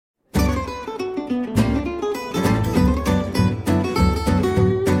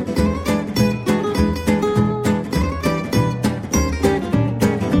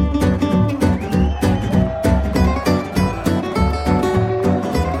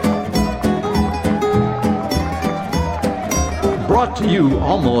brought to you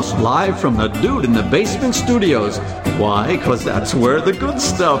almost live from the Dude in the Basement studios. Why? Because that's where the good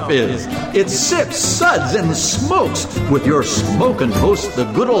stuff is. It's Sips, Suds, and Smokes with your smoking host, the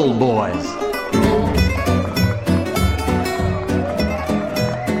good old boys.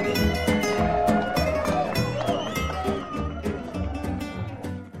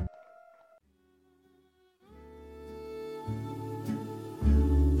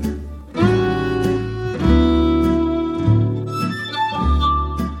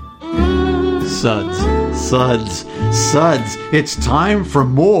 Suds, Suds, Suds. It's time for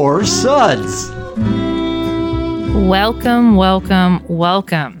more Suds. Welcome, welcome,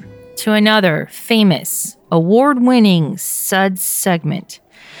 welcome to another famous, award-winning Suds segment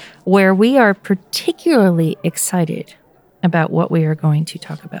where we are particularly excited about what we are going to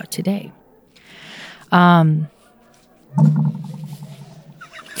talk about today.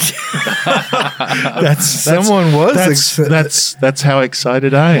 That's how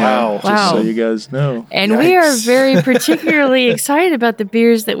excited I am. Just so you guys know. And we are very particularly excited about the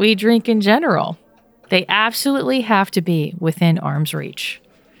beers that we drink in general. They absolutely have to be within arm's reach.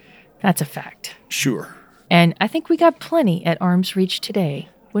 That's a fact. Sure. And I think we got plenty at arm's reach today,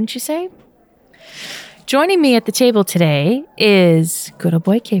 wouldn't you say? Joining me at the table today is good old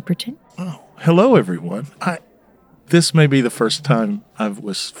boy Caperton. Oh, hello everyone. This may be the first time I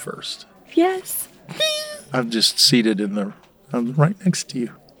was first. Yes. I'm just seated I'm right next to you.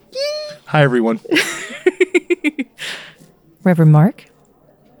 Hi, everyone. Reverend Mark.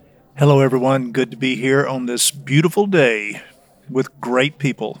 Hello, everyone. Good to be here on this beautiful day with great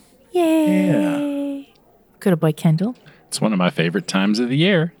people. Yay. Yeah. Good old boy Kendall. It's one of my favorite times of the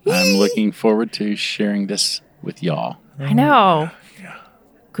year. I'm looking forward to sharing this with y'all. I know. Yeah.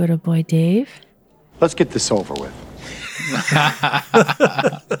 Good old boy Dave. Let's get this over with.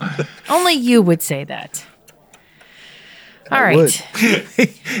 Only you would say that. All right.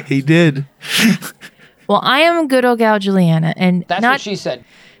 He did. Well, I am good old gal Juliana, and that's what she said.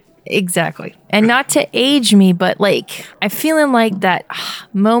 Exactly. And not to age me, but like I'm feeling like that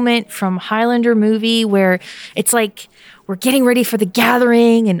moment from Highlander movie where it's like we're getting ready for the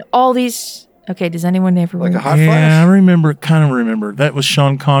gathering and all these. Okay, does anyone ever like remember? A hot flash? Yeah, I remember. Kind of remember. That was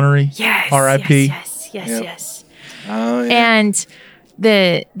Sean Connery. Yes. R.I.P. Yes. Oh, yeah. And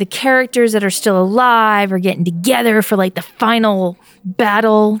the characters that are still alive are getting together for like the final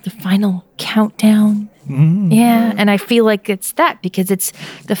battle, the final countdown. Mm. Yeah, and I feel like it's that because it's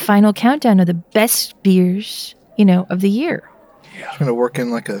the final countdown of the best beers, of the year. Yeah. I'm going to work in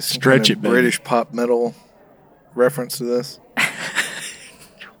like a British pop metal reference to this.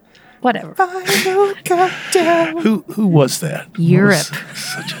 Whatever. Final countdown. Who was that? Europe.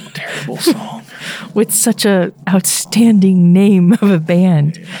 Such a terrible song. With such a outstanding name of a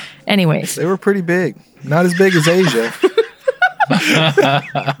band. Yeah. Anyways. They were pretty big. Not as big as Asia.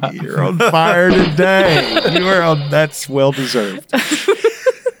 You're on fire today. That's well deserved.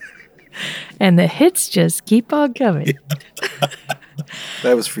 And the hits just keep on coming. Yeah.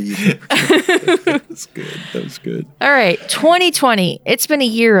 That was for you. That was good. All right, 2020. It's been a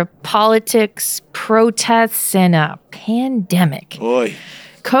year of politics, protests, and a pandemic. Boy.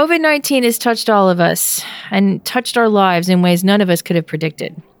 COVID-19 has touched all of us and touched our lives in ways none of us could have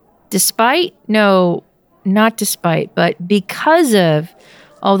predicted. Not despite, but because of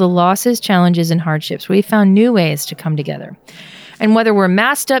all the losses, challenges, and hardships, we found new ways to come together. And whether we're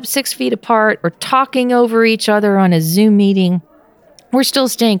masked up 6 feet apart or talking over each other on a Zoom meeting, we're still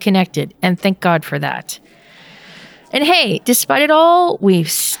staying connected, and thank God for that. And hey, despite it all, we've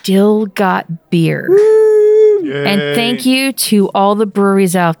still got beer. Yay. And thank you to all the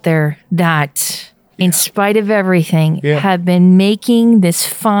breweries out there that, in spite of everything, have been making this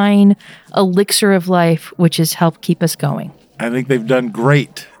fine elixir of life, which has helped keep us going. I think they've done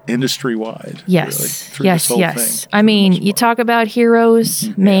great industry-wide. Yes, really, yes. I mean, you talk about heroes,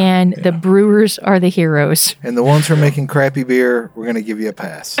 the brewers are the heroes. And the ones who are making crappy beer, we're going to give you a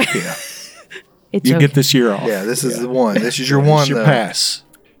pass. Yeah. You get this year off. Yeah, this is the one. This is your one. Your pass.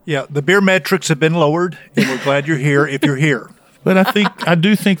 Yeah, the beer metrics have been lowered, and we're glad you're here if you're here. But I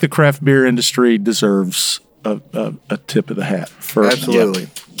do think the craft beer industry deserves a tip of the hat. Absolutely.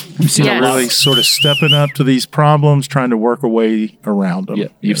 You've seen really sort of stepping up to these problems, trying to work a way around them. Yeah,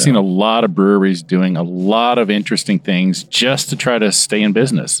 you've seen a lot of breweries doing a lot of interesting things just to try to stay in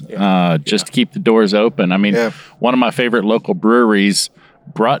business, to keep the doors open. I mean, one of my favorite local breweries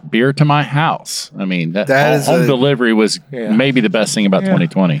brought beer to my house. I mean, home delivery was maybe the best thing about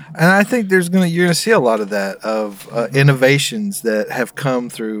 2020. And I think you're gonna see a lot of that of innovations that have come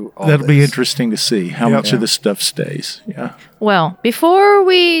through all That'll be interesting to see how much of this stuff stays. Yeah. Well, before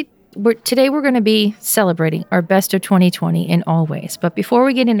we Today we're going to be celebrating our best of 2020 in all ways. But before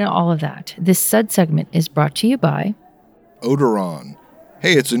we get into all of that, this Sud segment is brought to you by Odoron.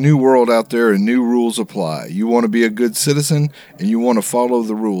 Hey, it's a new world out there and new rules apply. You want to be a good citizen and you want to follow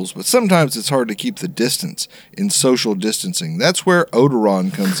the rules, but sometimes it's hard to keep the distance in social distancing. That's where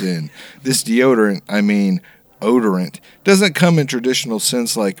Odoron comes in. This deodorant, odorant, doesn't come in traditional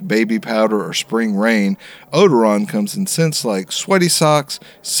scents like baby powder or spring rain. Odoron comes in scents like sweaty socks,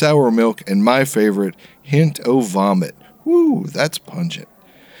 sour milk, and my favorite, hint o' vomit. Woo, that's pungent.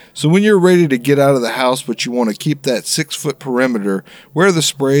 So when you're ready to get out of the house but you want to keep that 6-foot perimeter, wear the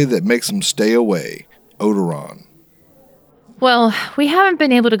spray that makes them stay away. Odoron. Well, we haven't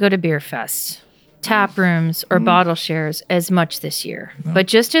been able to go to beer fests, tap rooms, or bottle shares as much this year. No. But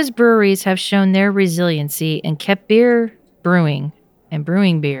just as breweries have shown their resiliency and kept beer brewing and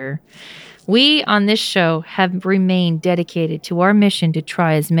brewing beer, we on this show have remained dedicated to our mission to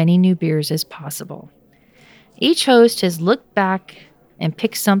try as many new beers as possible. Each host has looked back and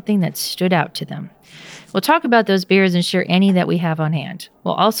picked something that stood out to them. We'll talk about those beers and share any that we have on hand.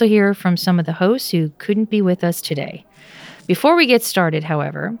 We'll also hear from some of the hosts who couldn't be with us today. Before we get started,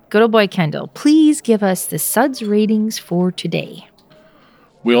 however, good old boy Kendall, please give us the Suds ratings for today.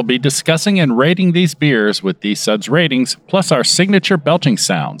 We'll be discussing and rating these beers with these Suds ratings, plus our signature belching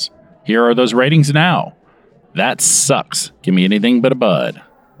sounds. Here are those ratings now. That sucks. Give me anything but a bud.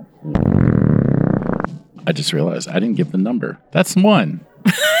 I just realized I didn't give the number. That's 1.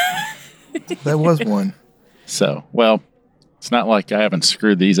 That was 1. So, well, it's not like I haven't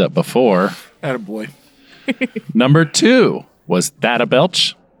screwed these up before. Attaboy. Number 2, was that a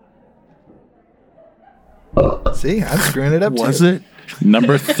belch? See, I'm screwing it up too. Was it?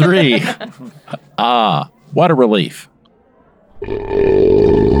 Number 3, what a relief.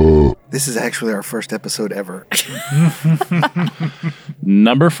 This is actually our first episode ever.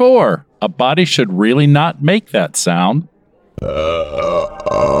 Number 4, a body should really not make that sound.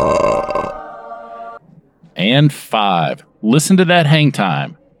 And 5, listen to that hang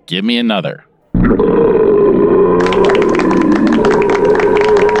time. Give me another.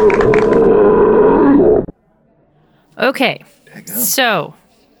 Okay, so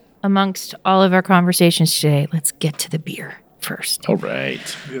amongst all of our conversations today, let's get to the beer first. All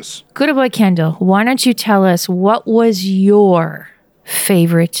right. Yes. Good old boy Kendall, why don't you tell us what was your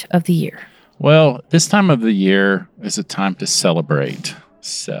favorite of the year? Well, this time of the year is a time to celebrate.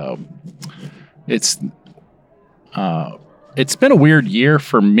 So it's been a weird year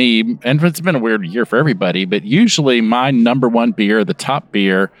for me, and it's been a weird year for everybody, but usually my number one beer, the top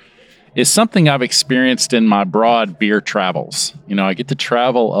beer, is something I've experienced in my broad beer travels. You know, I get to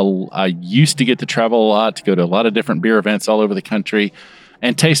travel. I used to get to travel a lot, to go to a lot of different beer events all over the country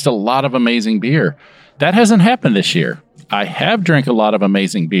and taste a lot of amazing beer. That hasn't happened this year. I have drank a lot of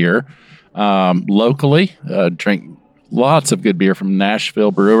amazing beer locally, drink lots of good beer from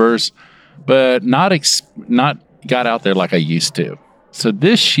Nashville brewers, but not got out there like I used to. So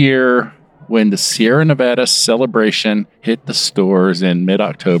this year, when the Sierra Nevada celebration hit the stores in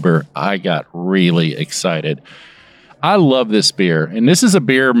mid-October, I got really excited. I love this beer, and this is a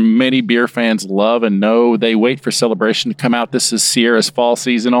beer many beer fans love and know. They wait for celebration to come out. This is Sierra's fall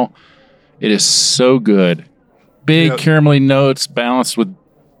seasonal. It is so good. Big caramelly notes balanced with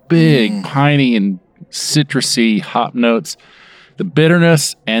big piney and citrusy hop notes. The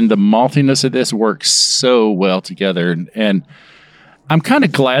bitterness and the maltiness of this work so well together, and I'm kind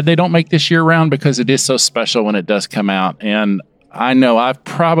of glad they don't make this year round because it is so special when it does come out. And I know I've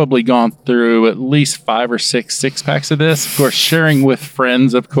probably gone through at least 5 or 6 six-packs of this. Of course, sharing with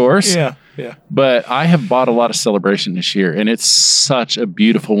friends, of course. Yeah. But I have bought a lot of Celebration this year, and it's such a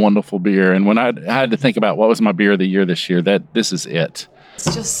beautiful, wonderful beer. And when I had to think about what was my beer of the year this year, this is it.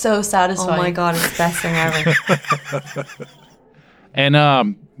 It's just so satisfying. Oh my God, it's the best thing ever. And,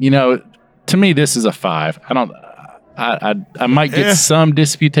 to me, this is a 5. I might get some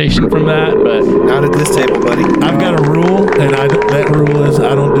disputation from that, but not at this table, buddy. I've got a rule, and that rule is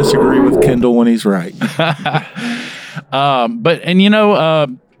I don't disagree with Kendall when he's right.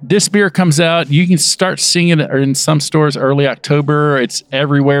 This beer comes out. You can start seeing it in some stores early October. It's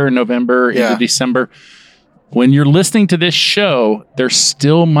everywhere in November into December. When you're listening to this show, there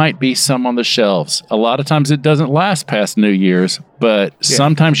still might be some on the shelves. A lot of times it doesn't last past New Year's, but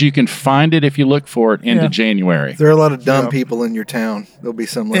sometimes you can find it if you look for it into January. There are a lot of dumb people in your town. There'll be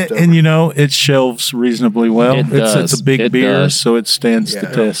some left over. And it shelves reasonably well. It's a big beer, so it stands the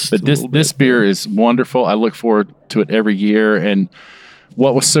test. But this beer is wonderful. I look forward to it every year. And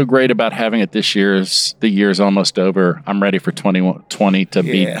what was so great about having it this year is the year's almost over. I'm ready for 2020 to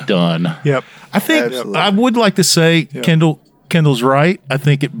be done. Yep. I think I would like to say, Kendall, Kendall's right. I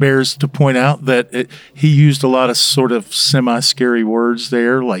think it bears to point out that he used a lot of sort of semi-scary words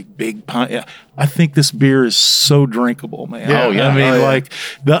there, like big pint. I think this beer is so drinkable, man. Yeah. Oh, yeah. I mean, like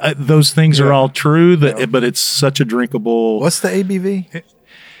those things are all true, but it's such a drinkable. What's the ABV?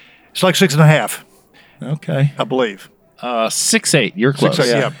 It's like 6.5, Okay. I believe. 6.8. You're close.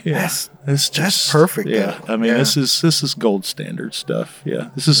 6.8, yeah. It's That's perfect. Yeah, then. I mean, Yeah. this is gold standard stuff. Yeah,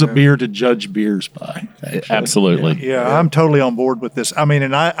 this is a beer to judge beers by. actually. Absolutely. Yeah, I'm totally on board with this. I mean,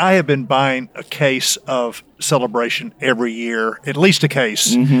 and I have been buying a case of Celebration every year, at least a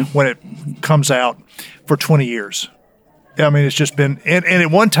case when it comes out for 20 years. I mean, it's just been, and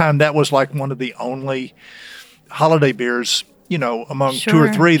at one time that was like one of the only holiday beers, among two or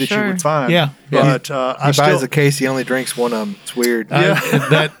three that you would find. Yeah. But He buys a case. He only drinks one of them. It's weird.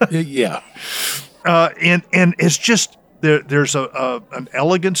 Yeah. And it's just there's an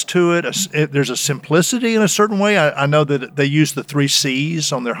elegance to it. There's a simplicity in a certain way. I know that they use the 3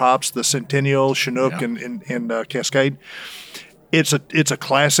 C's on their hops: the Centennial, Chinook, and Cascade. It's a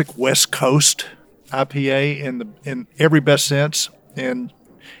classic West Coast IPA in every best sense. And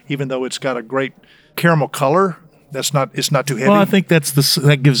even though it's got a great caramel color, it's not too heavy. Well, I think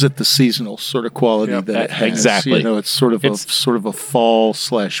that gives it the seasonal sort of quality that it has. Exactly. It's sort of a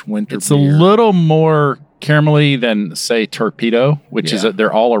fall/winter. It's beer. a little more caramelly than, say, Torpedo, which is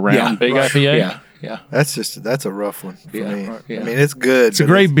they're all around big IPA. Yeah. That's a rough one for me. Yeah. I mean, it's good. It's a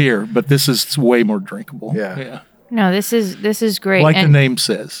great beer, but this is way more drinkable. Yeah. No, this is great. Like and, the name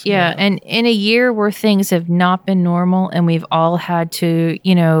says. Yeah, and in a year where things have not been normal and we've all had to,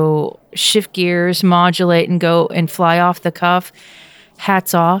 shift gears, modulate, and go and fly off the cuff,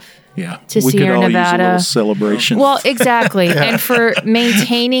 hats off. Yeah. To we Sierra could all Nevada. use a little celebration. Well, exactly. And for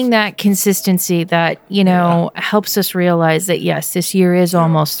maintaining that consistency that, helps us realize that, yes, this year is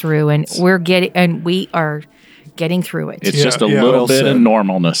almost through and we are getting through it. It's just a little bit of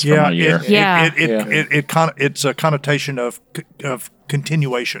normalness from a year. It's a connotation of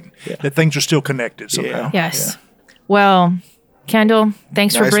continuation, that things are still connected somehow. Yes. Well, Kendall,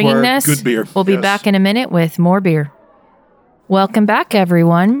 thanks for Nice bringing work. this. Good beer. We'll be Yes. back in a minute with more beer. Welcome back,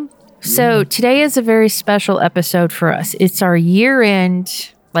 everyone. So today is a very special episode for us. It's our year-end,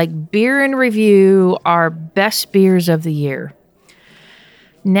 beer and review, our best beers of the year.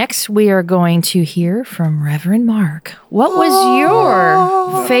 Next, we are going to hear from Reverend Mark. What was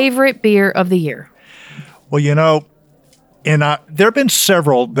your favorite beer of the year? Well, and there have been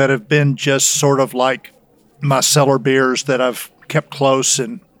several that have been just sort of like my cellar beers that I've kept close,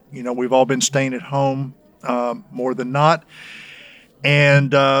 and we've all been staying at home more than not.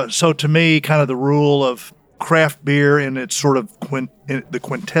 And so to me, kind of the rule of craft beer and it's sort of the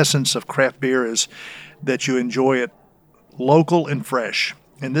quintessence of craft beer is that you enjoy it local and fresh.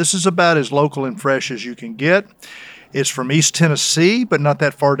 And this is about as local and fresh as you can get. It's from East Tennessee, but not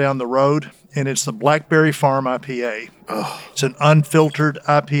that far down the road. And it's the Blackberry Farm IPA. Oh. It's an unfiltered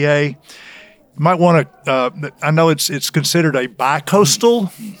IPA. You might want to. I know it's considered a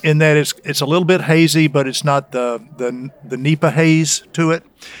bi-coastal in that it's a little bit hazy, but it's not the NEPA haze to it.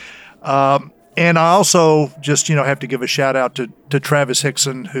 And I also just have to give a shout out to Travis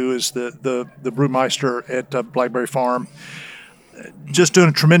Hickson, who is the brewmeister at Blackberry Farm, just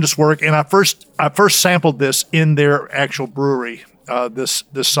doing tremendous work. And I first sampled this in their actual brewery this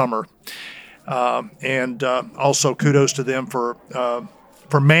summer, and also kudos to them for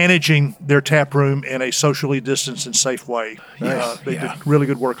managing their tap room in a socially distanced and safe way. They did really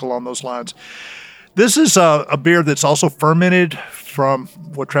good work along those lines. This is a beer that's also fermented, from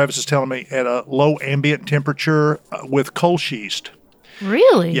what Travis is telling me, at a low ambient temperature with Kolsch yeast.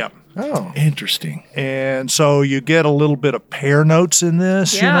 Really? Yeah. Oh, interesting. And so you get a little bit of pear notes in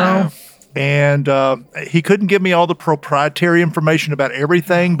this, And he couldn't give me all the proprietary information about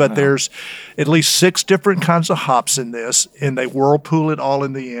everything, but there's at least 6 different kinds of hops in this, and they whirlpool it all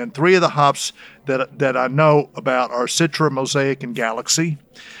in the end. 3 of the hops that I know about are Citra, Mosaic, and Galaxy.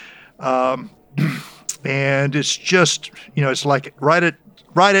 And it's just, it's like right at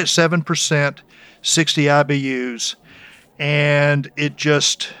 7%, 60 IBUs, and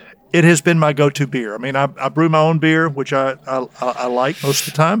it has been my go-to beer. I mean, I brew my own beer, which I like most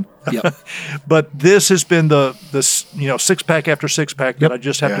of the time. Yep. But this has been the 6-pack after 6-pack that I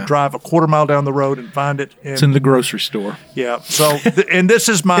just have to drive a quarter mile down the road and find it. And, It's in the grocery store. Yeah. So, and this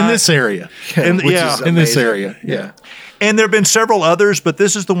is my in this area. in this area. Yeah. And there have been several others, but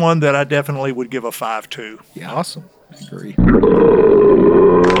this is the one that I definitely would give a 5 to. Yeah. awesome. I agree.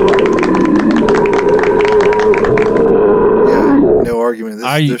 Yeah, no argument. This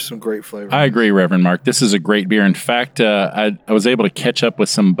I There's some great flavor. I agree, Reverend Mark. This is a great beer. In fact, I was able to catch up with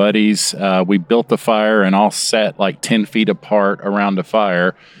some buddies. We built the fire and all sat like 10 feet apart around the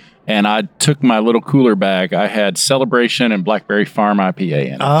fire. And I took my little cooler bag. I had Celebration and Blackberry Farm IPA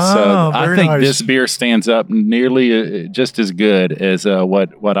in it. So I think this beer stands up nearly just as good as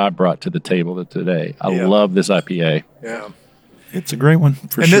what I brought to the table today. I love this IPA. Yeah. It's a great one for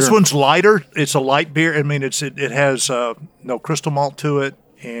sure. And this one's lighter. It's a light beer. I mean, it has no crystal malt to it,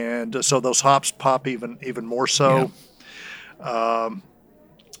 and so those hops pop even more so. Yeah.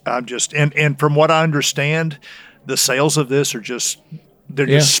 I'm just and from what I understand, the sales of this are just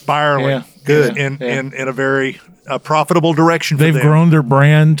spiraling good in a very profitable direction. They've grown their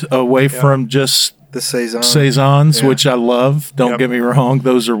brand away from just the saisons, which I love. Don't get me wrong;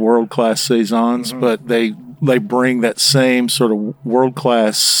 those are world-class saisons, but they bring that same sort of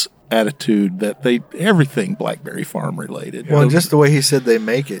world-class attitude that everything Blackberry Farm related. Well, just the way he said they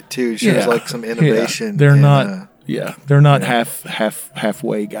make it too shows like some innovation. They're not. They're not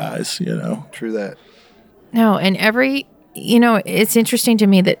halfway guys. True that. No, and it's interesting to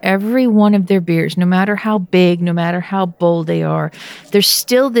me that every one of their beers, no matter how big, no matter how bold they are, there's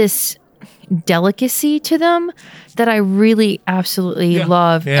still this delicacy to them that I really absolutely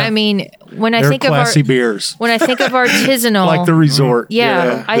love. I mean, when I think of classy beers, when I think of artisanal, like the resort,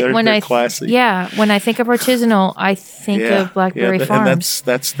 they're classy. When I think of artisanal, I think of Blackberry Farms, and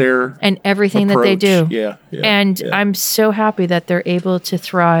that's their and everything approach. that they do. And I'm so happy that they're able to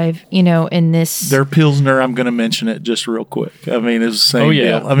thrive, in this. Their Pilsner, I'm going to mention it just real quick. I mean, it's the same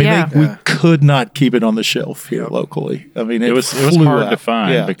deal. I mean, we could not keep it on the shelf here locally. I mean, it was hard to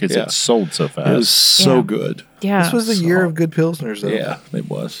find because it sold so fast. It was so good. Yeah. This was a year of good Pilsners, though. Yeah, it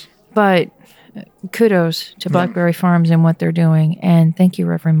was. But kudos to Blackberry Farms and what they're doing. And thank you,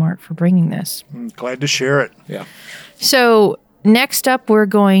 Reverend Mark, for bringing this. Glad to share it. Yeah. So next up, we're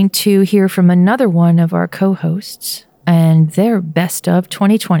going to hear from another one of our co-hosts and their Best of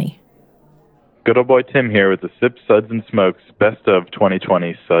 2020. Good old boy Tim here with the Sip, Suds, and Smokes Best of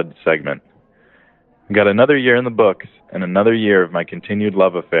 2020 Sud segment. We've got another year in the books and another year of my continued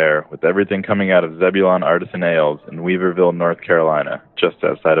love affair with everything coming out of Zebulon Artisan Ales in Weaverville, North Carolina, just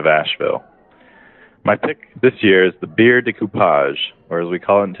outside of Asheville. My pick this year is the Bière de Coupage, or as we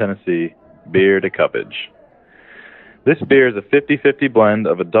call it in Tennessee, Bière de Cuppage. This beer is a 50-50 blend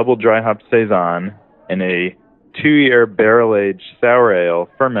of a double dry hop saison and a 2-year barrel-aged sour ale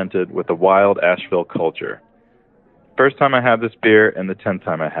fermented with a wild Asheville culture. First time I had this beer and the 10th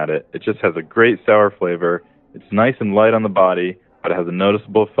time I had it. It just has a great sour flavor. It's nice and light on the body, but it has a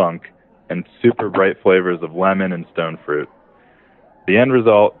noticeable funk and super bright flavors of lemon and stone fruit. The end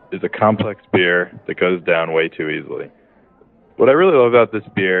result is a complex beer that goes down way too easily. What I really love about this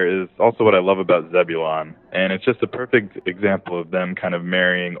beer is also what I love about Zebulon, and it's just a perfect example of them kind of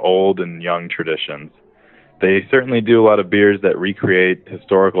marrying old and young traditions. They certainly do a lot of beers that recreate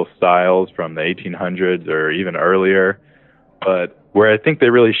historical styles from the 1800s or even earlier, but where I think they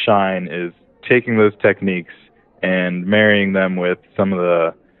really shine is taking those techniques and marrying them with some of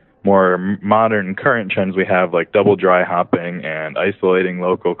the more modern current trends we have, like double dry hopping and isolating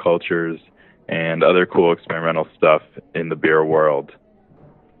local cultures and other cool experimental stuff in the beer world.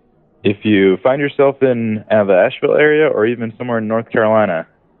 If you find yourself in the Asheville area or even somewhere in North Carolina,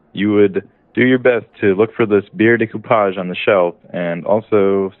 you would do your best to look for this Bière de Coupage on the shelf, and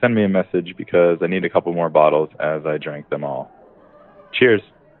also send me a message because I need a couple more bottles as I drank them all. Cheers.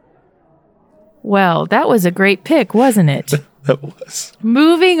 Well, that was a great pick, wasn't it? That was.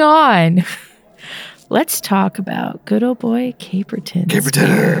 Moving on. Let's talk about good old boy Caperton.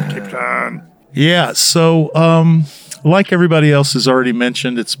 Caperton. Yeah, so like everybody else has already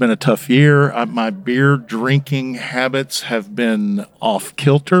mentioned, it's been a tough year. My beer drinking habits have been off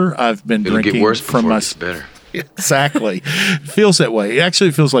kilter. I've been drinking get worse from before my it gets better. Exactly. Feels that way. It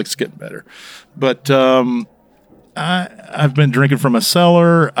actually feels like it's getting better. But I've been drinking from a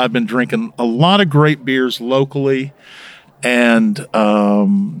cellar. I've been drinking a lot of great beers locally, and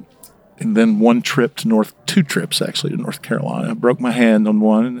then two trips actually to North Carolina. I broke my hand on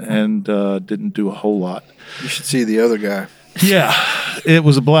one and didn't do a whole lot. You should see the other guy. Yeah, it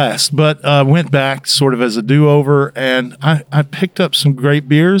was a blast. But went back sort of as a do-over, and I picked up some great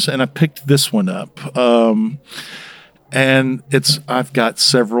beers, and I picked this one up. And I've got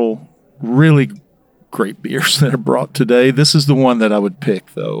several really great beers that I brought today. This is the one that I would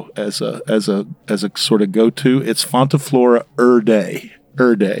pick though as a sort of go-to. It's Fontaflora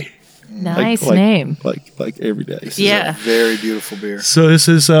Erde. Nice name. Like every day. This is a very beautiful beer. So this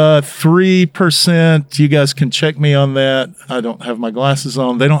is 3%. You guys can check me on that. I don't have my glasses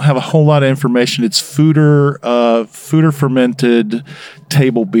on. They don't have a whole lot of information. It's Fooder fermented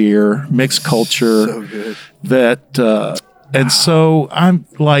table beer, mixed culture. So good. That and so I'm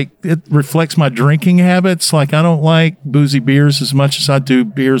like, it reflects my drinking habits. Like, I don't like boozy beers as much as I do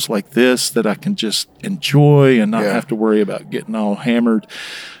beers like this that I can just enjoy and not have to worry about getting all hammered.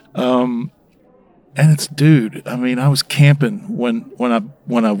 And it's, dude, I mean, I was camping when I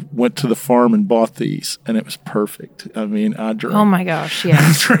went to the farm and bought these, and it was perfect. I mean, I drank. Oh my gosh, yeah.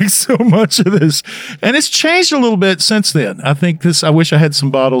 I drank so much of this, and it's changed a little bit since then. I think I wish I had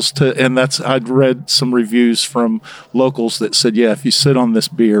some bottles I'd read some reviews from locals that said, yeah, if you sit on this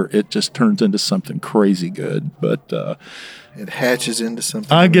beer, it just turns into something crazy good. But it hatches into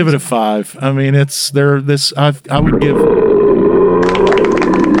something. I give it a 5. I mean,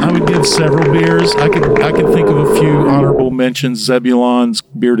 I would give several beers. I could think of a few honorable mentions: Zebulon's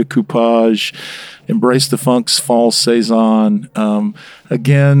Bière de Coupage, Embrace the Funk's Fall Saison.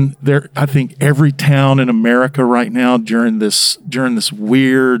 Again, I think every town in America right now during this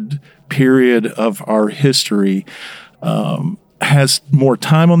weird period of our history has more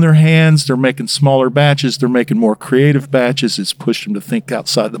time on their hands. They're making smaller batches. They're making more creative batches. It's pushed them to think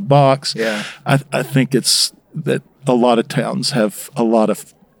outside the box. Yeah, I think it's that a lot of towns have a lot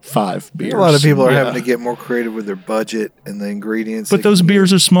of 5 beers. A lot of people are having to get more creative with their budget and the ingredients. But those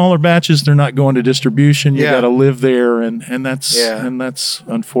beers are smaller batches. They're not going to distribution. You got to live there, and that's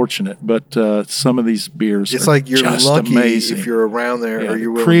unfortunate. But some of these beers, it's are like you're just lucky amazing. if you're around there or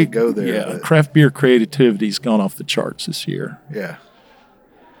you're willing to go there. Yeah, craft beer creativity's gone off the charts this year. Yeah.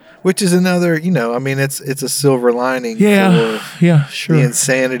 Which is another, I mean, it's a silver lining for sure. the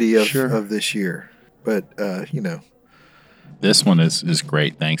insanity of this year. But, This one is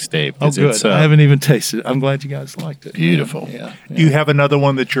great. Thanks, Dave. Oh, good. It's, I haven't even tasted it. I'm glad you guys liked it. Beautiful. Yeah. Do you have another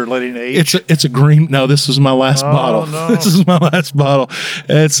one that you're letting age? It's a green. No, this was my last bottle. No. This is my last bottle.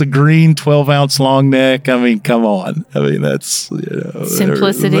 It's a green 12-ounce long neck. I mean, come on. I mean, that's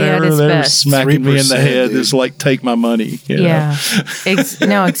Simplicity at its they're best. smacking me in the head. Dude. It's like, take my money. Yeah.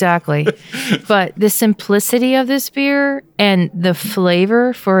 No, exactly. But the simplicity of this beer and the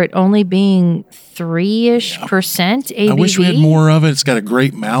flavor for it only being 3-ish percent ABV. I wish we had more of it. It's got a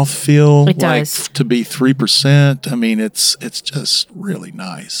great mouthfeel. It does. To be 3%. I mean, it's just really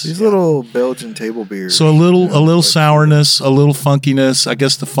nice. These little Belgian table beers. So a little sourness, a little funkiness. I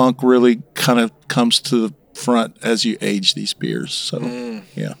guess the funk really kind of comes to the front as you age these beers. So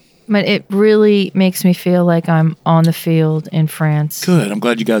yeah. But it really makes me feel like I'm on the field in France. Good. I'm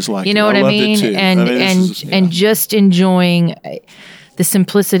glad you guys like it. You know what I loved mean? it too. And just enjoying the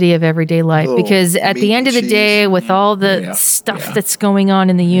simplicity of everyday life, because at the end of the day, with all the stuff that's going on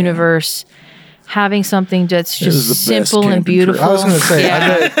in the universe, having something that's just simple and beautiful. I was going to say,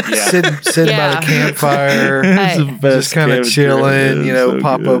 I bet sitting by the campfire, just kind of chilling,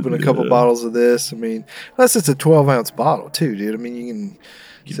 pop open a couple bottles of this. I mean, unless it's a 12-ounce bottle too, dude. I mean, you can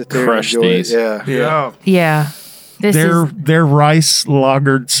sit there crush and enjoy these. it. Yeah. Their rice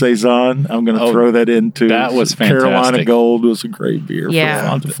lagered saison. I'm going to throw that into. That was fantastic. Carolina Gold was a great beer for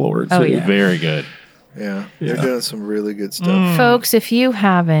Fontaflora too. Oh, yeah. Very good. Yeah, they're doing some really good stuff. Folks, if you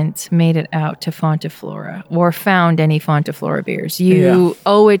haven't made it out to Fontaflora or found any Fontaflora beers, you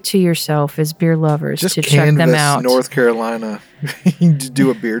owe it to yourself as beer lovers Just to check them out. North Carolina. You need to do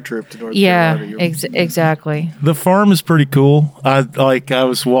a beer trip to North Carolina. Exactly. The farm is pretty cool. I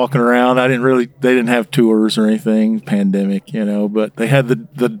was walking around. They didn't have tours or anything, pandemic, but they had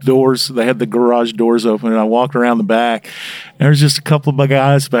the doors, they had the garage doors open, and I walked around the back. And there was just a couple of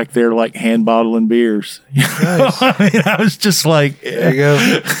guys back there like hand bottling beers. Nice. I mean, I was just like, there you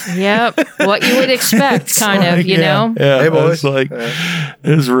go. Yep. What you would expect, kind of, Yeah, Hey, it boys.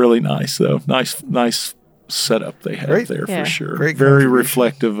 was really nice though. Nice setup they have there for sure. Great Very contribution.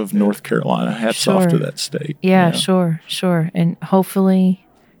 reflective of North Carolina. Hats off to that state. Yeah, sure. And hopefully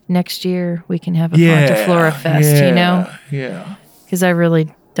next year we can have a Fontaflora Fest, Yeah. Because I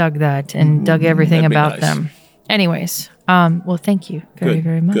really dug that and dug everything that'd be about nice. them. Anyways, well, thank you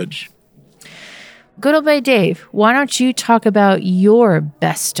very much. Good. Good old boy Dave, why don't you talk about your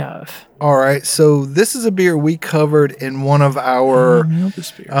best of? All right, so this is a beer we covered in one of our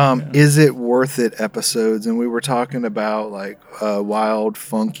Is It Worth It episodes, and we were talking about like wild,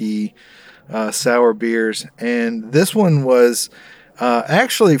 funky, sour beers, and this one was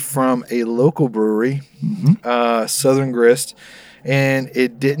actually from a local brewery, Southern Grist, and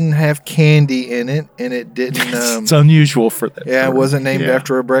it didn't have candy in it, and it didn't. It's unusual for that. Yeah, it brewery. wasn't named Yeah.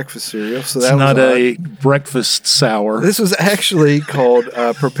 after a breakfast cereal, so It's that was not odd. a breakfast sour. This was actually called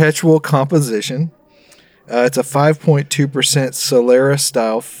Perpetual Composition. It's a 5.2% Solera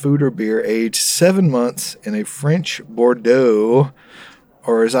style foeder beer aged 7 months in a French Bordeaux,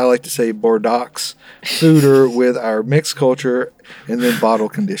 or as I like to say, Bordeaux foeder with our mixed culture and then bottle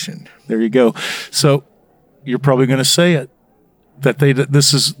conditioned. There you go. So you're probably going to say it that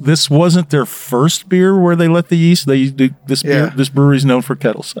this wasn't their first beer where they let the yeast. They do this beer. Yeah. This brewery's known for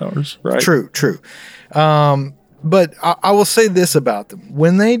kettle sours, right? True. But I will say this about them.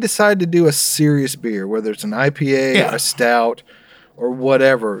 When they decide to do a serious beer, whether it's an IPA, Yeah. a stout, or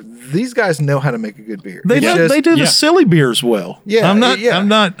whatever, these guys know how to make a good beer. They It's do, just- they do Yeah. the silly beers well. Yeah, I'm not. yeah. I'm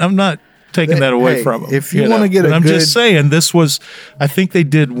not taking that away Hey, from them. if you wanna get But a I'm good- just saying this was. I think they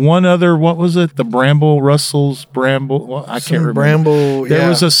did one other. What was it? The Russell's Bramble. Well, I Some can't remember. Bramble, There yeah.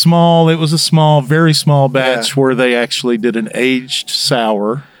 was a small. It was a small, very small batch where they actually did an aged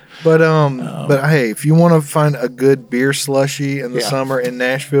sour. But hey, if you want to find a good beer slushy in the Yeah. summer in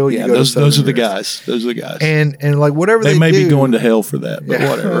Nashville, you Yeah, go those to are the Southern Beers. guys. Those are the guys. And like whatever they they may do, be going to hell for that, but Yeah.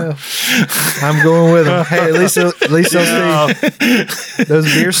 whatever. I'm going with them. Hey, at least they'll stay. Those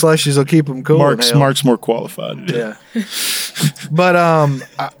beer slushies will keep them cool. in hell. Mark's more qualified. Yeah. But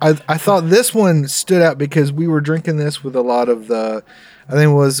I thought this one stood out because we were drinking this with a lot of the, I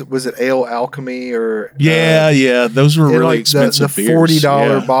think was it Ale Alchemy or Yeah. Those were and really like expensive the beers.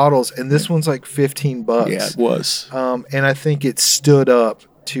 $40 Yeah. bottles, and this one's like $15. Yeah, it was. And I think it stood up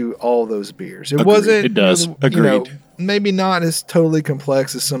to all those beers. It Agreed. wasn't. It does. Agreed. Maybe not as totally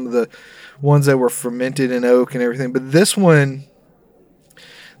complex as some of the ones that were fermented in oak and everything, but this one,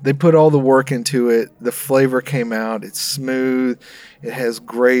 they put all the work into it. The flavor came out. It's smooth. It has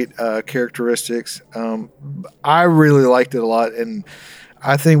great characteristics. I really liked it a lot, and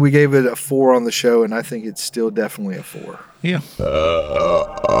I think we gave it a 4 on the show, and I think it's still definitely a 4. Yeah.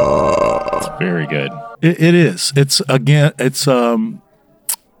 It's very good. It is. It's again.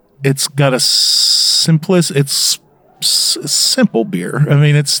 It's got a simple beer. I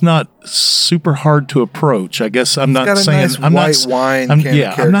mean, it's not super hard to approach. I guess I'm not got a saying nice I'm not white wine I'm, kind of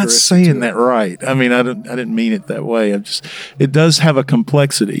yeah, I'm not characteristic saying to it. that right. I mean, I didn't mean it that way. It does have a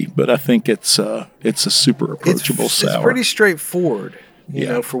complexity, but I think it's a super approachable sour. It's pretty straightforward, you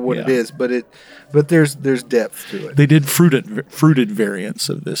Yeah, know, for what it yeah. is. But there's depth to it. They did fruited variants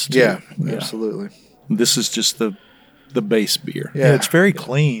of this too. Yeah, absolutely. This is just the base beer. Yeah. It's very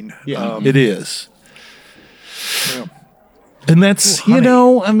clean. Yeah, it is. And that's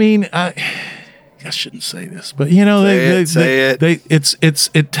I mean, I shouldn't say this, but Say it.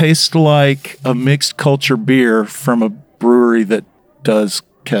 it tastes like a mixed culture beer from a brewery that does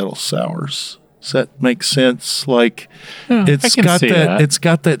kettle sours. Does that make sense? Like I can see that. It's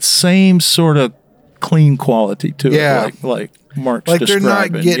got that same sort of clean quality to Yeah. it, like Mark's Like they're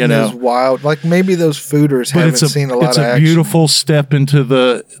describing. not getting as wild. Like maybe those fooders haven't seen a lot it's of a action. beautiful step into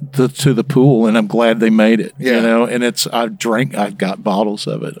the pool, and I'm glad they made it. Yeah. And I've got bottles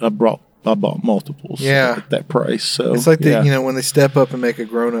of it. I bought multiples. Yeah. At that price. So It's like yeah. when they step up and make a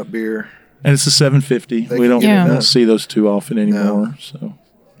grown up beer, and it's a 750. They We can don't, get it we don't done. see those too often anymore. So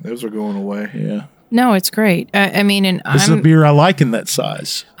those are going away. yeah, No, it's great. I mean, and this is a beer I like in that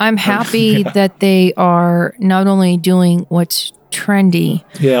size. I'm happy that they are not only doing what's trendy,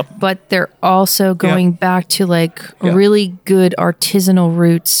 Yeah. but they're also going back to like Yeah. really good artisanal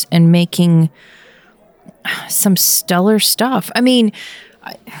roots and making some stellar stuff. I mean,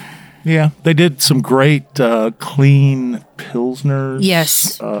 Yeah, they did some great clean pilsners.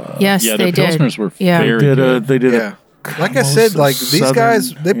 yes, Yeah, they the Pilsners did. were Yeah. very They did good. they did Yeah. Like I almost said, a like these southern-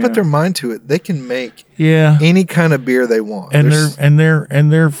 guys, they yeah. put their mind to it. They can make yeah. any kind of beer they want. And There's-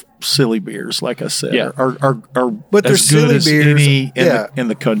 they're silly beers, like I said, Yeah. are But they're as good silly as beers, any yeah. in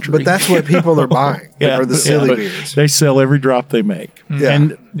the country. but that's what people are buying. Yeah, are the but- silly but beers. They sell every drop they make. Yeah.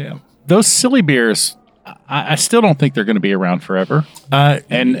 And Yeah, those silly beers, I still don't think they're going to be around forever.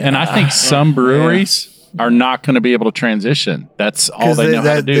 And I think some breweries are not going to be able to transition. That's all Because they know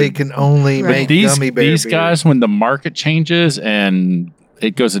how to do. they can only Right. make these gummy bear these beer. guys, when the market changes and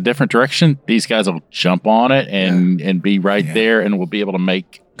it goes a different direction, these guys will jump on it and be right there, and will be able to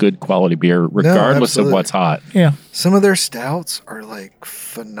make good quality beer regardless of absolutely. what's hot. yeah, Some of their stouts are like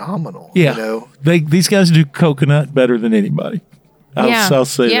phenomenal. yeah. You know? These guys do coconut better than anybody. Yeah. I'll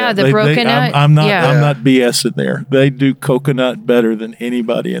say Yeah, that. the broken nut, I'm not. yeah. I'm not BSing there. They do coconut better than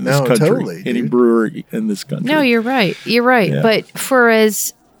anybody in this No, country. totally, Any dude. brewery in this country. No, you're right. You're right. Yeah. But for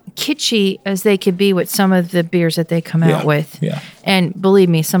as kitschy as they could be with some of the beers that they come out with, Yeah. and believe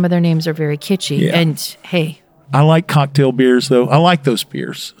me, some of their names are very kitschy. Yeah. And hey, I like cocktail beers, though. I like those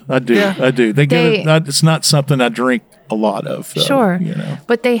beers. I do. Yeah. I do. It's not something I drink a lot of. Though, Sure. You know.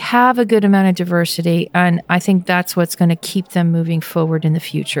 But they have a good amount of diversity. And I think that's what's going to keep them moving forward in the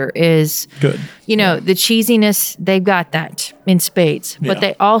future is, Good. you know, the cheesiness, they've got that in spades. But Yeah.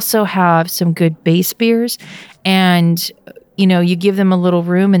 they also have some good base beers. And, you know, you give them a little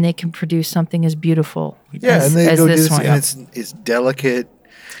room and they can produce something as beautiful as and they go do this this, one. and it's delicate.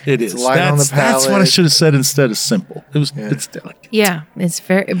 It It's is. light on the That's what I palate. should have said instead of simple. It's delicate. Yeah, it's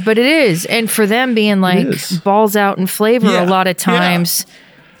very, but it is. And for them being like is. balls out in flavor Yeah, a lot of yeah. times,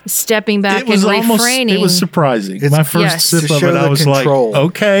 stepping back It was and almost. refraining. It was surprising. It's- My first Yes. sip To of show it, I the was control. like,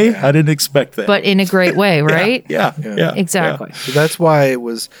 okay, I didn't expect that. but in a great way, right? yeah. Exactly. So that's why it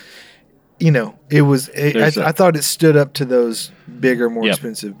was, I thought it stood up to those bigger, more Yep.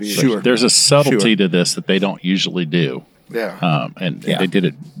 expensive beers. Sure. There's a subtlety to this that they don't usually do. Yeah. And they did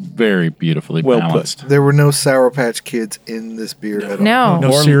it very beautifully Well balanced. put. There were no Sour Patch Kids in this beer at all. No,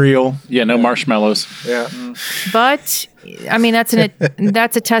 No cereal. Yeah, no marshmallows. Yeah. but I mean that's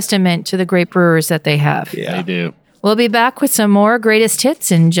a testament to the great brewers that they have. They do. We'll be back with some more greatest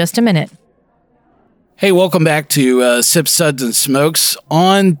hits in just a minute. Hey, welcome back to Sips, Suds, and Smokes.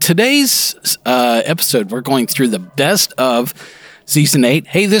 On today's episode, we're going through the best of Season 8.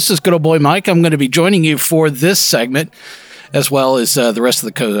 Hey, this is good old boy Mike. I'm going to be joining you for this segment, as well as the rest of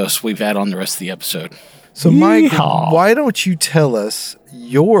the co-hosts we've had on the rest of the episode. So, Mike, Yeehaw. why don't you tell us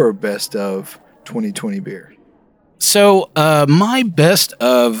your best of 2020 beer? So, my best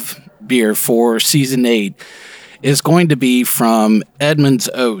of beer for Season 8 is going to be from Edmund's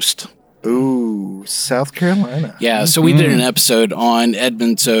Oast. Ooh, South Carolina. Yeah, so we did an episode on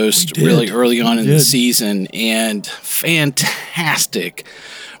Edmund's Oast really early on in the season, and fantastic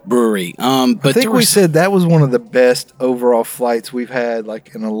brewery. But I think we said that was one of the best overall flights we've had,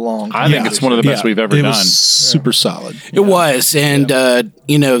 like in a long time. I think it's one of the best we've ever it done. was super solid. It was, and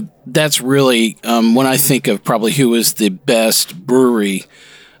that's really when I think of probably who was the best brewery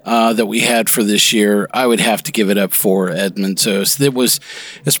that we had for this year, I would have to give it up for Edmund's Oast.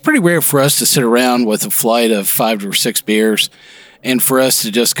 It's pretty rare for us to sit around with a flight of 5 or 6 beers, and for us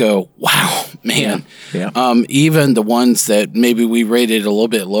to just go, wow, man. Yeah. Even the ones that maybe we rated a little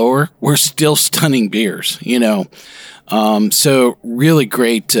bit lower were still stunning beers. So really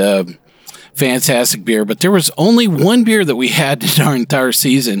great. Fantastic beer, but there was only one beer that we had in our entire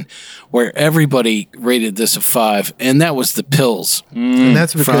season where everybody rated this a 5, and that was the Pils And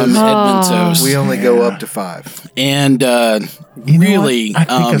that's from because Edmund's Oast. we only go up to 5. And You know really, what? I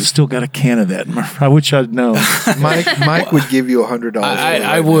think I've still got a can of that. I wish I'd known. Mike would give you $100.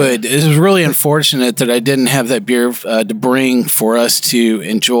 I would. It was really unfortunate that I didn't have that beer to bring for us to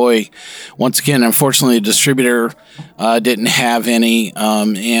enjoy. Once again, unfortunately, the distributor didn't have any,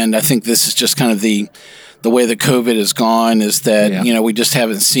 and I think this is just kind of the way that COVID has gone is that we just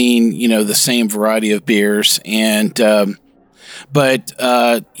haven't seen the same variety of beers, and it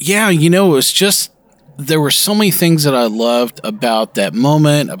was just. There were so many things that I loved about that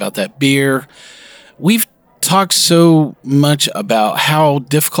moment, about that beer. We've talked so much about how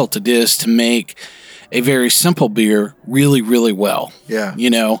difficult it is to make a very simple beer really, really well. Yeah.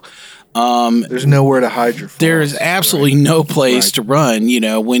 There's nowhere to hide your flaws. There is absolutely no place to run,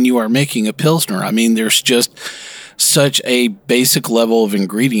 when you are making a Pilsner. I mean, there's just such a basic level of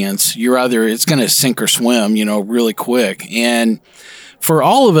ingredients. It's going to sink or swim, really quick. And for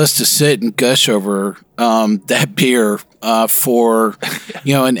all of us to sit and gush over that beer for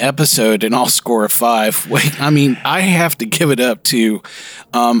an episode and I'll score a 5. I have to give it up to.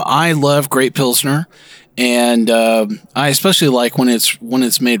 I love Great Pilsner, and I especially like when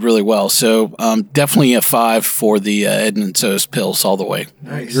it's made really well. So definitely a 5 for the Edmund's Oast Pils all the way.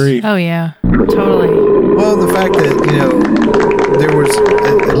 Nice. Agreed. Oh yeah, totally. Well, the fact that there was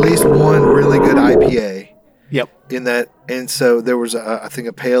at least one really good IPA. Yep. In that, and so there was I think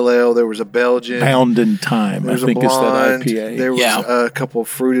a pale ale. There was a Belgian. Pound in Time, There I was a think is that blonde. IPA. There was Yeah. a couple of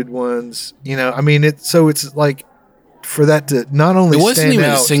fruited ones. It's like for that to not only It wasn't stand even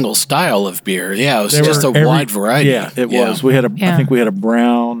out. a single style of beer. Yeah, it was There just were a wide variety. Yeah, it was. We had Yeah. I think we had a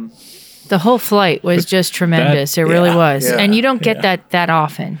brown. The whole flight was just tremendous. It really was. Yeah. And you don't get that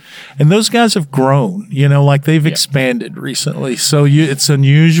often. And those guys have grown, like they've expanded recently. So it's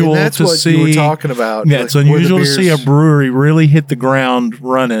unusual And that's to what see. you were talking about. Yeah, like, it's where the unusual to see a beers- brewery really hit the ground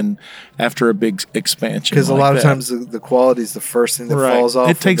running after a big expansion. because a lot of that. times the quality is the first thing that Right. falls off.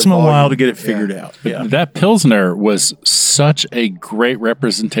 It with takes the them a while volume. to get it figured out. Yeah. That Pilsner was such a great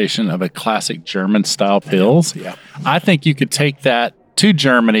representation of a classic German style Pils. Yeah. I think you could take that to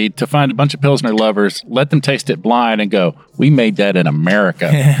Germany to find a bunch of Pilsner lovers, let them taste it blind and go, we made that in America.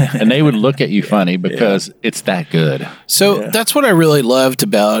 And they would look at you funny because it's that good. So that's what I really loved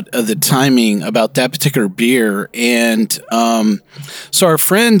about the timing about that particular beer. And so our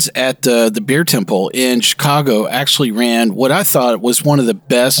friends at the Beer Temple in Chicago actually ran what I thought was one of the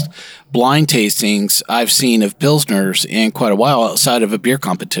best blind tastings I've seen of Pilsners in quite a while outside of a beer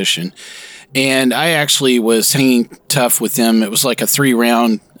competition. And I actually was hanging tough with them. It was like a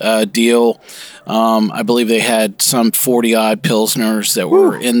 3-round deal. I believe they had some 40-odd Pilsners that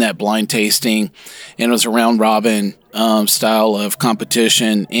were in that blind tasting. And it was a round-robin style of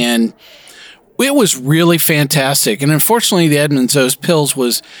competition. And it was really fantastic. And unfortunately, the Edmonds O's Pils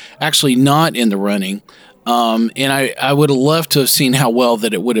was actually not in the running. And I would have loved to have seen how well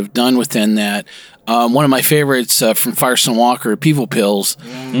that it would have done within that. One of my favorites from Firestone Walker, People Pils,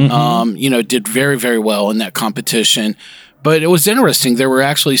 did very, very well in that competition. But it was interesting. There were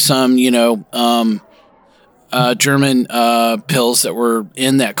actually some, German Pils that were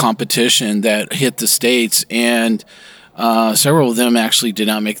in that competition that hit the States, and several of them actually did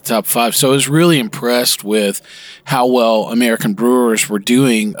not make the top 5. So I was really impressed with how well American brewers were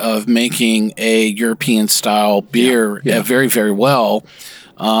doing of making a European-style beer very, very well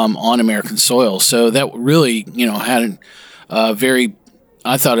on American soil. So that really, had a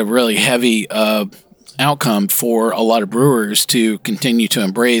really heavy outcome for a lot of brewers to continue to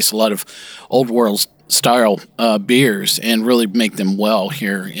embrace a lot of old world style beers and really make them well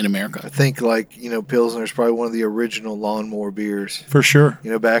here in America. I think Pilsner is probably one of the original lawnmower beers. For sure.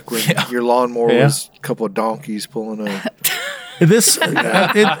 Back when your lawnmower was a couple of donkeys pulling a... I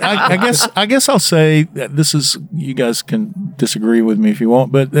guess I'll say that this is, you guys can disagree with me if you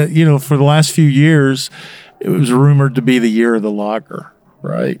want, but for the last few years, it was rumored to be the year of the lager.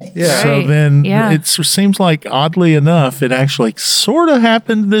 Right. Yeah. So then it seems like, oddly enough, it actually sort of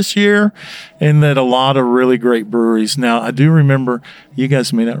happened this year, and that a lot of really great breweries. Now, I do remember, you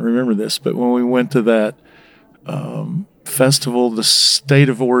guys may not remember this, but when we went to that festival, the State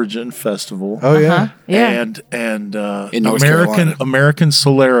of Origin Festival. Oh yeah. And in North Carolina. American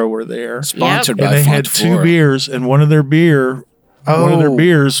Solera were there. Sponsored by and they had Font de Flora. 2 beers, and one of their beers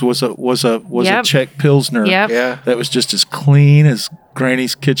was a Czech Pilsner that was just as clean as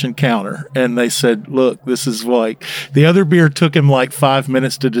Granny's kitchen counter. And they said, look, this is like, the other beer took him like 5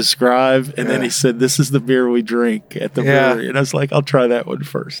 minutes to describe, and then he said, this is the beer we drink at the brewery. And I was like, I'll try that one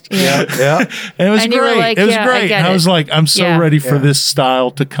first. Yeah. And it was great. Like, it was great. I was like, I'm so ready for this style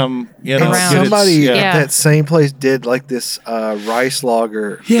to come, And somebody at that same place did like this rice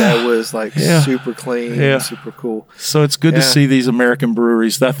lager that was like super clean, super cool. So it's good to see these American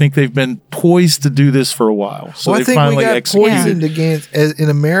breweries. I think they've been poised to do this for a while. So they I think finally we got executed. poisoned against, in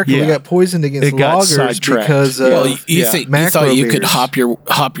America, we got poisoned against lagers because of you thought you could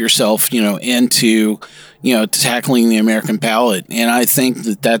hop yourself, into, tackling the American palate. And I think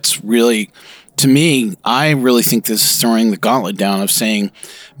that's really, to me, I really think this is throwing the gauntlet down of saying,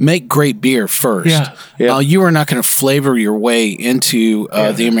 make great beer first. You are not going to flavor your way into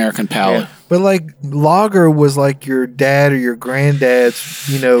the American palate. But like lager was like your dad or your granddad's,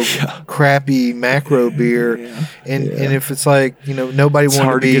 crappy macro beer, and if it's like nobody It's wanted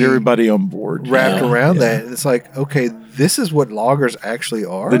hard to be to get everybody on board. wrapped around that, and it's like, okay, this is what lagers actually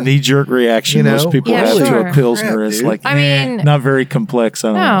are. The knee-jerk reaction most people have to a Pilsner is like, not very complex. I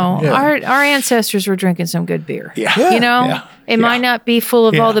don't know. Our ancestors were drinking some good beer. Yeah. It might not be full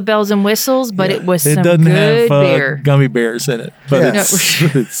of all the bells and whistles, but it was some doesn't good have beer. Gummy bears in it. But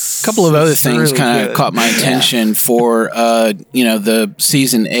it's A couple of other things really kind of good. caught my attention for the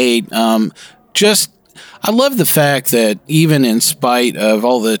season 8. I love the fact that even in spite of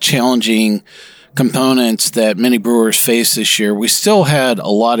all the challenging components that many brewers face this year, we still had a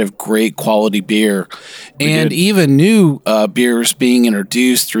lot of great quality beer and even new beers being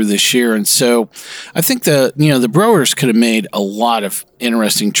introduced through this year. And so I think the brewers could have made a lot of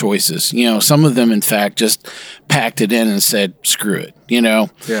interesting choices. Some of them, in fact, just packed it in and said, screw it.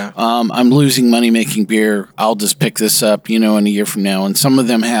 I'm losing money making beer. I'll just pick this up, in a year from now. And some of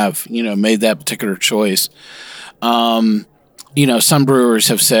them have, made that particular choice. Some brewers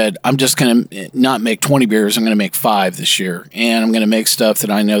have said, I'm just going to not make 20 beers. I'm going to make 5 this year. And I'm going to make stuff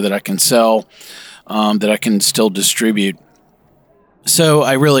that I know that I can sell, that I can still distribute. So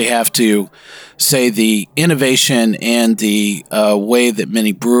I really have to say the innovation and the way that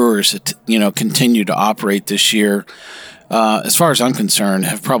many brewers, continue to operate this year as far as I'm concerned,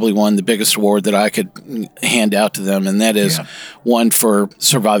 have probably won the biggest award that I could hand out to them, and that is one for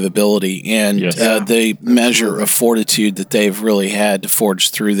survivability and the measure of fortitude that they've really had to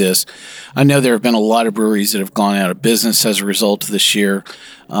forge through this. I know there have been a lot of breweries that have gone out of business as a result of this year,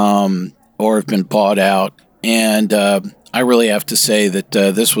 or have been bought out, and I really have to say that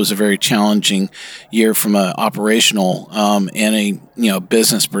this was a very challenging year from an operational and a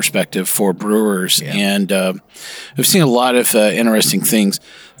business perspective for brewers, and we've seen a lot of interesting things.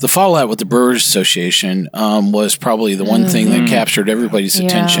 The fallout with the Brewers Association was probably the one thing that captured everybody's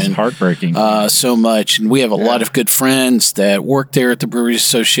attention. It's heartbreaking. So much, and we have a lot of good friends that work there at the Brewers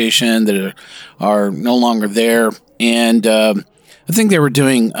Association that are no longer there, and I think they were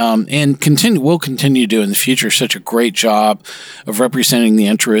doing and will continue to do in the future such a great job of representing the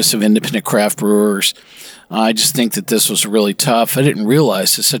interests of independent craft brewers. I just think that this was really tough. I didn't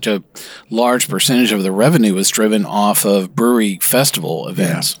realize that such a large percentage of the revenue was driven off of brewery festival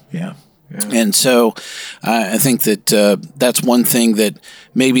events. Yeah. And so I think that that's one thing that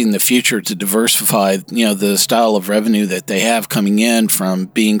maybe in the future to diversify, the style of revenue that they have coming in from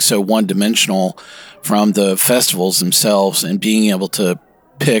being so one-dimensional from the festivals themselves and being able to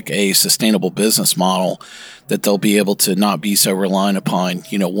pick a sustainable business model that they'll be able to not be so reliant upon,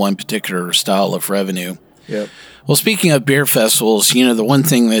 one particular style of revenue. Yep. Well, speaking of beer festivals, the one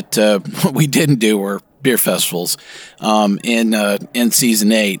thing that we didn't do were beer festivals in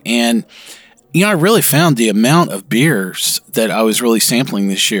season 8. And, I really found the amount of beers that I was really sampling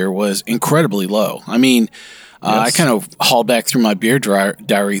this year was incredibly low. I mean, I kind of hauled back through my beer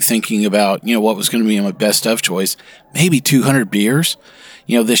diary thinking about, what was going to be my best of choice, maybe 200 beers,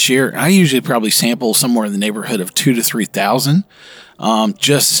 this year. I usually probably sample somewhere in the neighborhood of 2,000 to 3,000,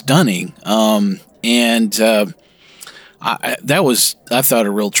 just stunning. That was, I thought,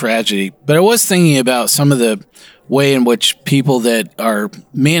 a real tragedy. But I was thinking about some of the way in which people that are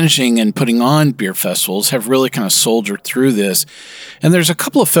managing and putting on beer festivals have really kind of soldiered through this. And there's a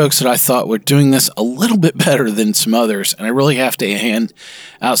couple of folks that I thought were doing this a little bit better than some others. And I really have to hand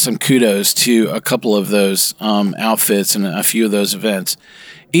out some kudos to a couple of those outfits and a few of those events.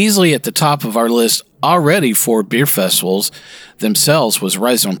 Easily at the top of our list already for beer festivals themselves was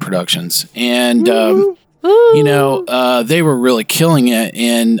Rhizome Productions. And they were really killing it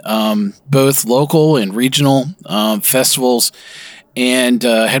in both local and regional festivals, and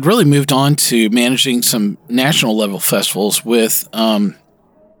had really moved on to managing some national level festivals with the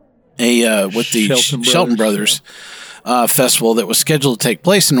Shelton Brothers festival that was scheduled to take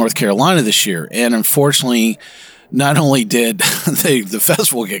place in North Carolina this year. And unfortunately, not only did the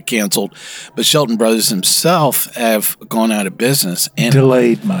festival get canceled, but Shelton Brothers himself have gone out of business. And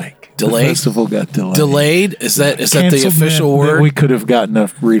Delayed, Mike. Delayed? The festival got delayed. Delayed? Is that the official word? We could have gotten a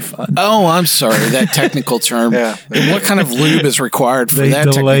refund. Oh, I'm sorry. That technical term. And what kind of lube is required for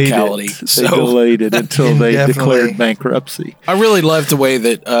that technicality? They delayed it until they declared bankruptcy. I really loved the way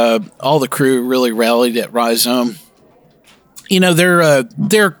that all the crew really rallied at Rhizome.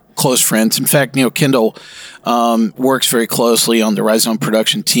 They're close friends. In fact, Kendall works very closely on the Rhizome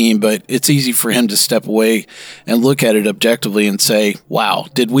production team, but it's easy for him to step away and look at it objectively and say, wow,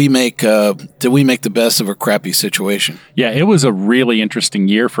 did we make the best of a crappy situation? Yeah, it was a really interesting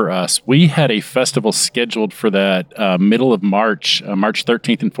year for us. We had a festival scheduled for that middle of March, March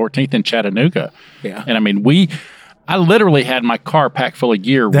 13th and 14th in Chattanooga. Yeah. And I mean, I literally had my car packed full of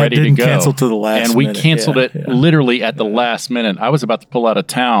gear ready to go. Cancel to the last and we minute. canceled it literally at the last minute. I was about to pull out of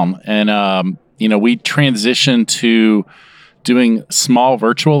town, and we transitioned to doing small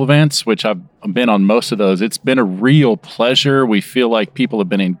virtual events, which I've been on most of those. It's been a real pleasure. We feel like people have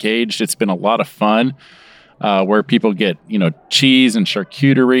been engaged. It's been a lot of fun, where people get cheese and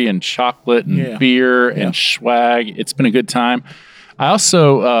charcuterie and chocolate and beer and swag. It's been a good time. I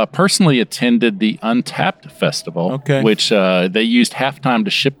also personally attended the Untapped Festival, which they used halftime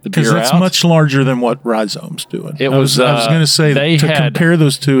to ship the beer out. Because it's much larger than what Rhizome's doing. I was going to say, to compare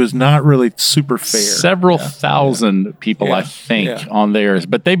those two is not really super fair. Several thousand people, I think, on theirs.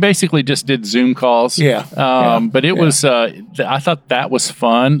 But they basically just did Zoom calls. But it was, I thought that was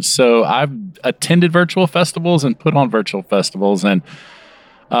fun. So I've attended virtual festivals and put on virtual festivals, and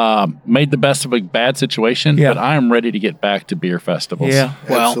made the best of a bad situation, but I am ready to get back to beer festivals. Yeah,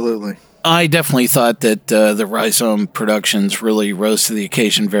 absolutely. I definitely thought that the Rhizome Productions really rose to the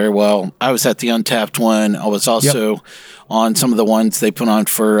occasion very well. I was at the Untapped one. I was also on some of the ones they put on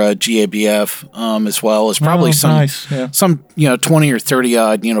for GABF as well as probably some 20 or 30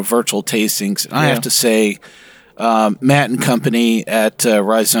 odd virtual tastings. And I have to say, Matt and company at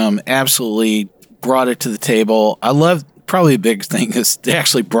Rhizome absolutely brought it to the table. I love probably the big thing is they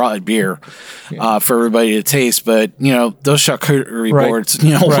actually brought beer for everybody to taste. But, those charcuterie boards,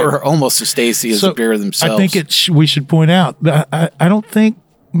 were almost as tasty as the beer themselves. I think we should point out, I don't think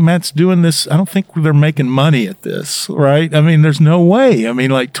Matt's doing this. I don't think they're making money at this, right? I mean, there's no way. I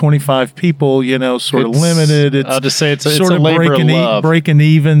mean, like 25 people, sort of limited. I'll just say it's sort a of labor of love. Breaking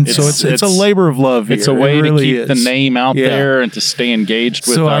even. So it's a labor of love here. It's a way to keep is. the name out there and to stay engaged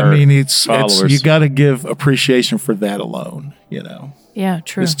with our followers. You got to give appreciation for that alone, Yeah,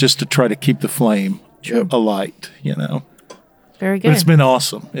 true. It's just to try to keep the flame alight, Very good. But it's been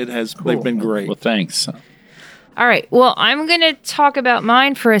awesome. It has. Cool. They've been great. Well, thanks. All right. Well, I'm going to talk about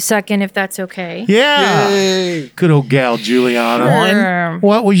mine for a second, if that's okay. Yeah. Yay. Good old gal, Juliana. Sure.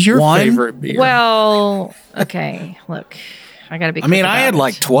 What was your favorite beer? Well, okay. Look, I got to be quick I had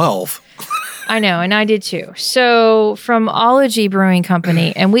like 12. I know, and I did too. So from Ology Brewing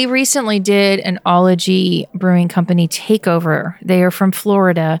Company, and we recently did an Ology Brewing Company takeover. They are from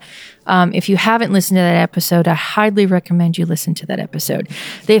Florida. If you haven't listened to that episode, I highly recommend you listen to that episode.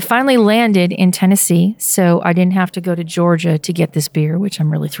 They finally landed in Tennessee, so I didn't have to go to Georgia to get this beer, which I'm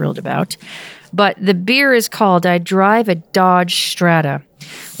really thrilled about. But the beer is called I Drive a Dodge Strata,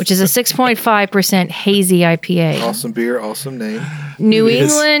 which is a 6.5% hazy IPA. Awesome beer, awesome name. New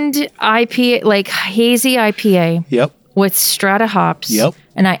England IPA, like hazy IPA. Yep. With Strata hops. Yep.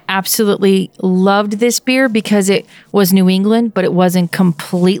 And I absolutely loved this beer because it was New England, but it wasn't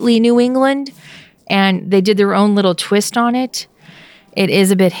completely New England. And they did their own little twist on it. It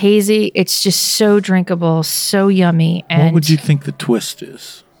is a bit hazy. It's just so drinkable, so yummy. And what would you think the twist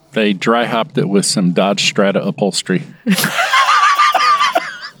is? They dry hopped it with some Dodge Strata upholstery.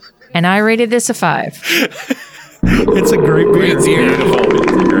 And I rated this a 5. It's a great beer. It's beautiful.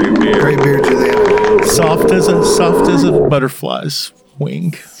 It's a great beer. Great beer, Juliana. Soft as a butterfly's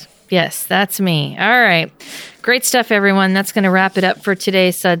wing. Yes, that's me. All right. Great stuff, everyone. That's going to wrap it up for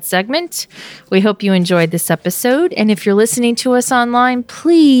today's Sud segment. We hope you enjoyed this episode. And if you're listening to us online,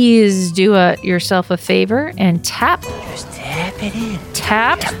 please do yourself a favor and tap. Just tap it in.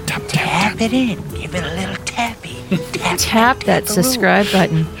 Tap it in. Give it a little tappy. Tap that subscribe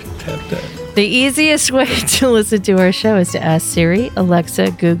button. Tap that. The easiest way to listen to our show is to ask Siri,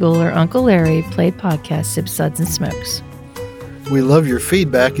 Alexa, Google, or Uncle Larry play podcast Sips, Suds, and Smokes. We love your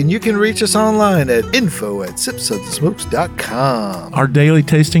feedback, and you can reach us online at info@sipsudsandsmokes.com. Our daily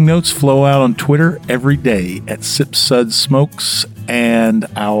tasting notes flow out on Twitter every day at Sips, Suds, Smokes, and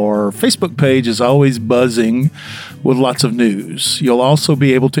our Facebook page is always buzzing with lots of news. You'll also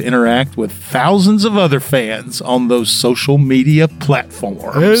be able to interact with thousands of other fans on those social media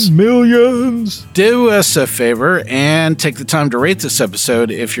platforms. And millions. Do us a favor and take the time to rate this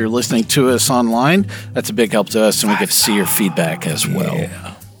episode if you're listening to us online. That's a big help to us, and we get to see your feedback as well.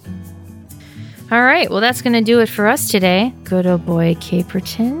 Yeah. All right. Well, that's going to do it for us today. Good old boy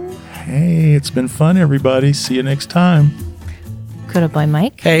Caperton. Hey, it's been fun, everybody. See you next time. Good old boy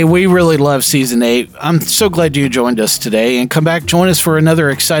Mike. Hey, we really love Season 8. I'm so glad you joined us today, and come back, join us for another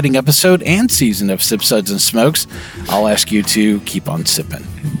exciting episode and season of Sips, Suds, and Smokes. I'll ask you to keep on sipping.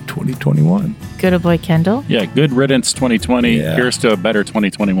 2021. Good old boy Kendall. Yeah, good riddance 2020. Yeah. Here's to a better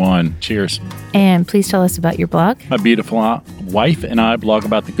 2021. Cheers. And please tell us about your blog. My beautiful wife and I blog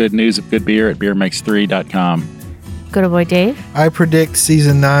about the good news of good beer at beermakes3.com. Good old boy Dave. I predict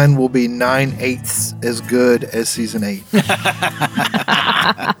Season 9 will be 9/8 as good as Season 8.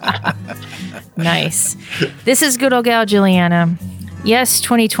 Nice. This is good old gal Juliana. Yes,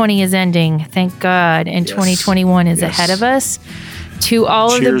 2020 is ending, thank God, and 2021 is ahead of us. To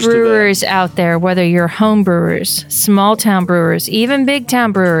all of the brewers out there, whether you're home brewers, small town brewers, even big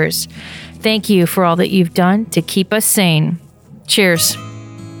town brewers, thank you for all that you've done to keep us sane. Cheers.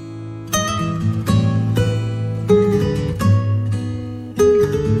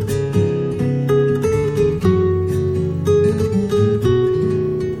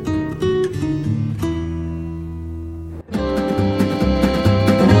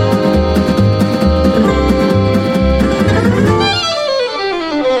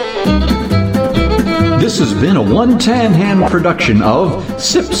 This has been a One Tan Hand production of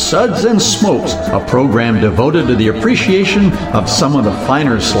Sips, Suds, and Smokes, a program devoted to the appreciation of some of the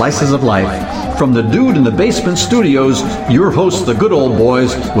finer slices of life. From the Dude in the Basement Studios, your hosts, the Good Old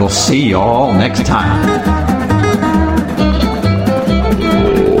Boys, will see you all next time.